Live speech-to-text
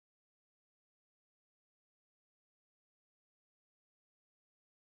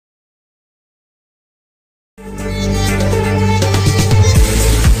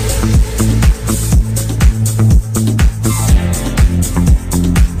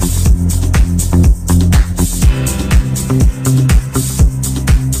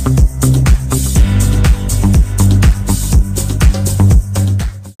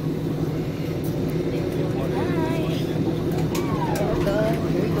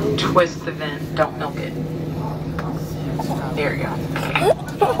Twist the vent, don't milk it. There you go.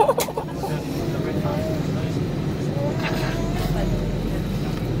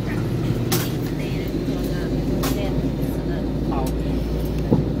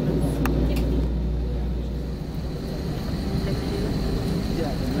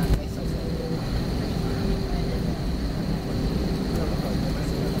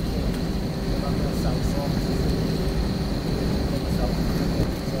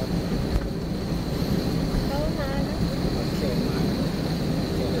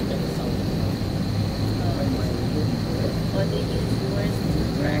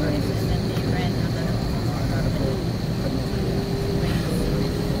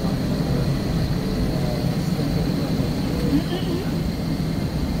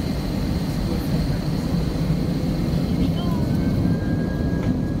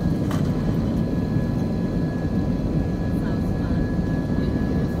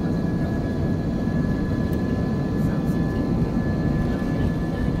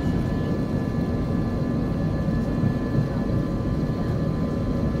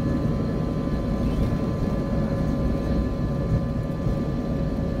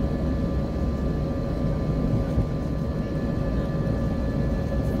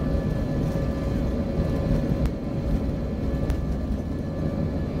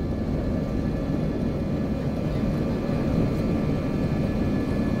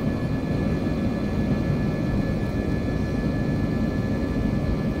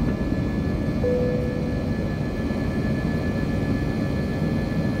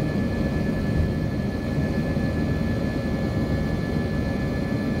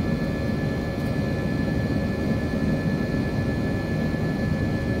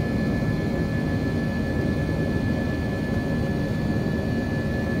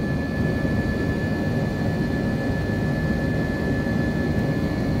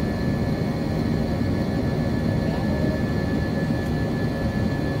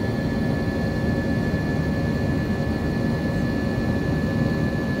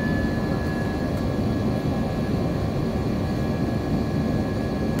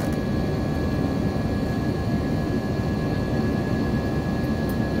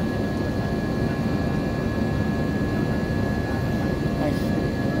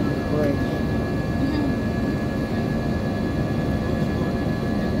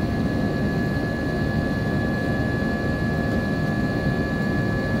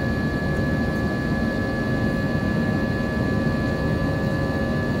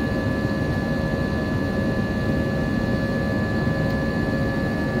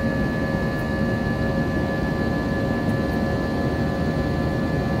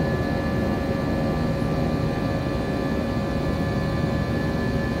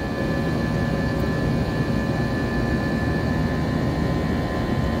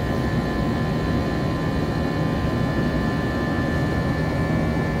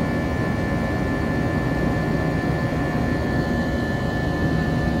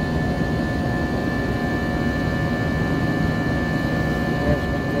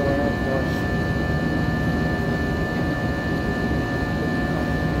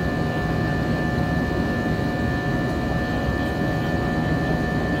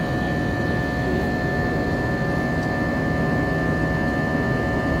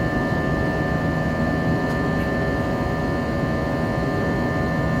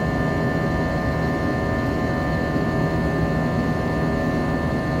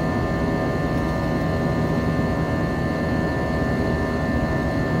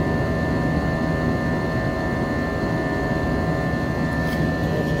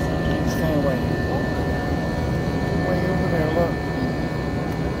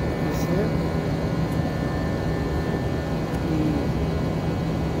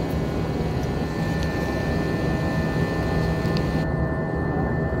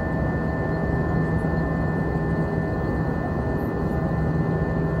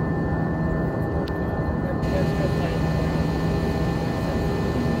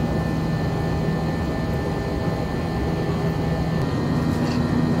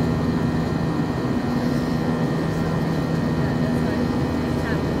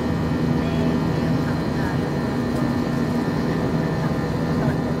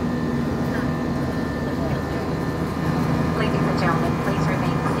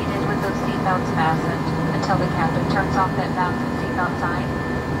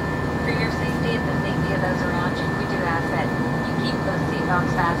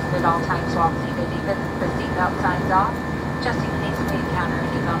 seatbelts fastened at all times while seated, even the seatbelt signs off, just in case we encounter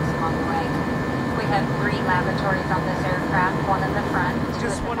any bumps along the way. We have 3 lavatories on this aircraft, 1 in the front, 2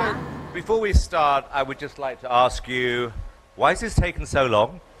 Just in the want back. to, before we start, I would just like to ask you, why is this taking so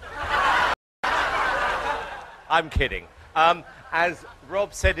long? I'm kidding. As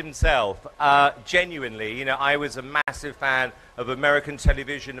Rob said himself, genuinely, you know, I was a massive fan of American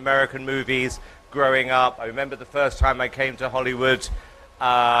television, American movies growing up. I remember the first time I came to Hollywood,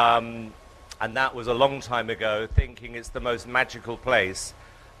 and that was a long time ago, thinking it's the most magical place.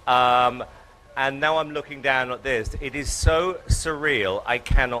 And now I'm looking down at this. It is so surreal, I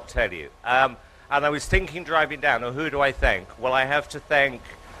cannot tell you. And I was thinking driving down, who do I thank? Well, I have to thank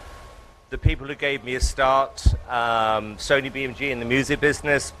the people who gave me a start, Sony BMG in the music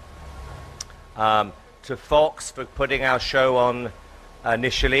business, to Fox for putting our show on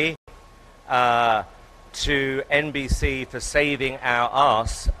initially, to NBC for saving our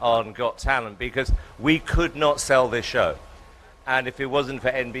ass on Got Talent, because we could not sell this show. And if it wasn't for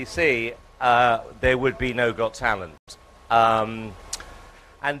NBC, there would be no Got Talent. And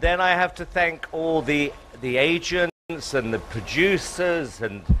then I have to thank all the agents and the producers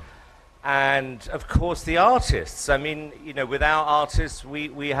and of course the artists. I mean, you know, without artists,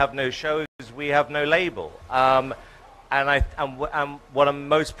 we have no shows, we have no label. And what I'm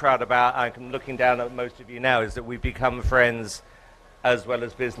most proud about, I'm looking down at most of you now, is that we've become friends as well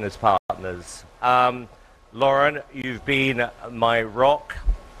as business partners. Lauren, you've been my rock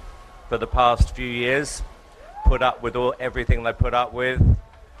for the past few years. Put up with everything I put up with.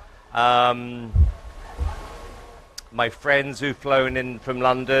 My friends who've flown in from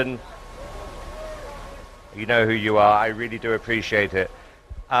London, you know who you are. I really do appreciate it.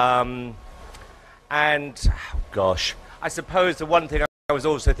 And, gosh, I suppose the one thing I was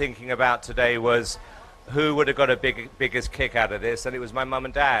also thinking about today was who would have got a biggest kick out of this, and it was my mum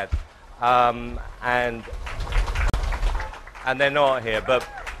and dad. And they're not here, but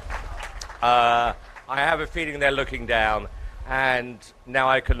I have a feeling they're looking down, and now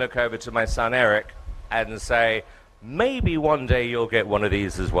I can look over to my son Eric and say, maybe one day you'll get one of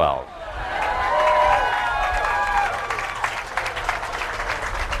these as well.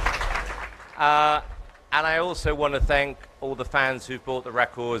 And I also want to thank all the fans who bought the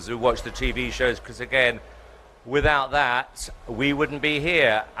records, who watched the TV shows, because again, without that, we wouldn't be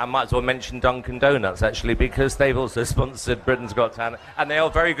here. I might as well mention Dunkin' Donuts, actually, because they've also sponsored Britain's Got Talent, and they are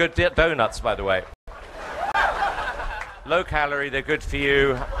very good donuts, by the way. Low calorie, they're good for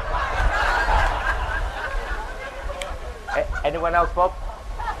you. Anyone else, Bob?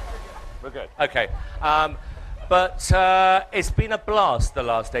 We're good. Okay. But it's been a blast the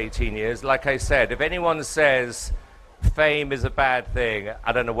last 18 years. Like I said, if anyone says fame is a bad thing,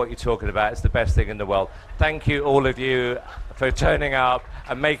 I don't know what you're talking about. It's the best thing in the world. Thank you, all of you, for turning up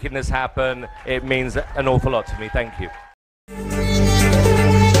and making this happen. It means an awful lot to me. Thank you.